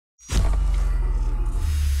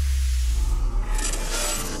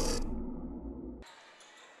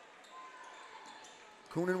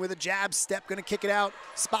Coonan with a jab step, gonna kick it out.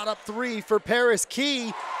 Spot up three for Paris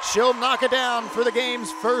Key. She'll knock it down for the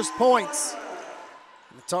game's first points.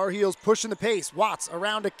 And the Tar Heels pushing the pace. Watts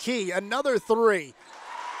around to Key, another three.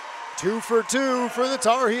 2 for 2 for the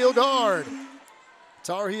Tar Heel guard.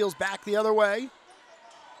 Tar Heels back the other way.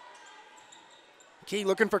 Key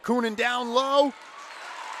looking for Coonan down low.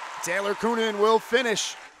 Taylor Coonan will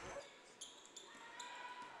finish.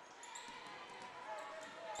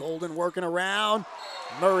 Golden working around.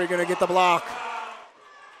 Murray gonna get the block.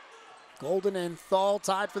 Golden and Thal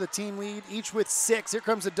tied for the team lead, each with 6. Here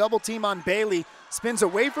comes a double team on Bailey. Spins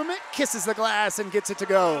away from it, kisses the glass, and gets it to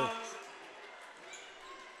go.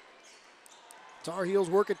 Tar Heels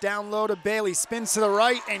work it down low to Bailey. Spins to the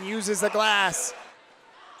right and uses the glass.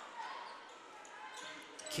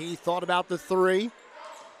 Key thought about the 3.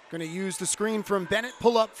 Gonna use the screen from Bennett,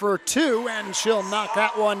 pull up for 2, and she'll knock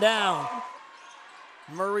that one down.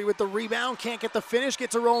 Murray with the rebound, can't get the finish,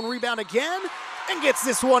 gets her own rebound again, and gets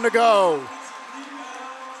this one to go.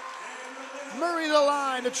 Murray to the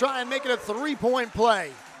line to try and make it a 3-point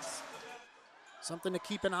play. Something to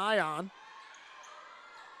keep an eye on.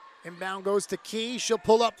 Inbound goes to Key, she'll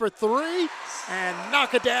pull up for 3, and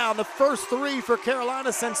knock it down. The first 3 for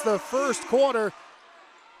Carolina since the first quarter.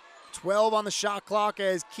 12 on the shot clock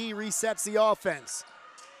as Key resets the offense.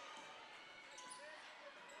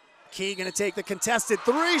 Key gonna take the contested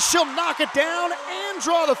 3. She'll knock it down and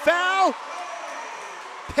draw the foul.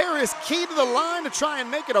 Paris Key to the line to try and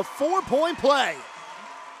make it a 4-point play.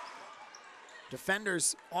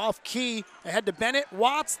 Defenders off Key, ahead to Bennett.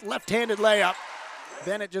 Watts, left-handed layup.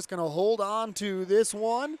 Bennett just gonna hold on to this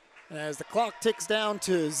one. As the clock ticks down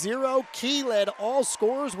to 0, Key led all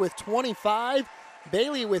scorers with 25.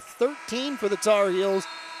 Bailey with 13 for the Tar Heels.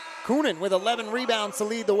 Coonan with 11 rebounds to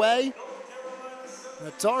lead the way.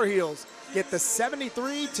 The Tar Heels get the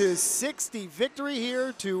 73-60 victory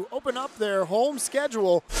here to open up their home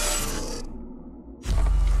schedule.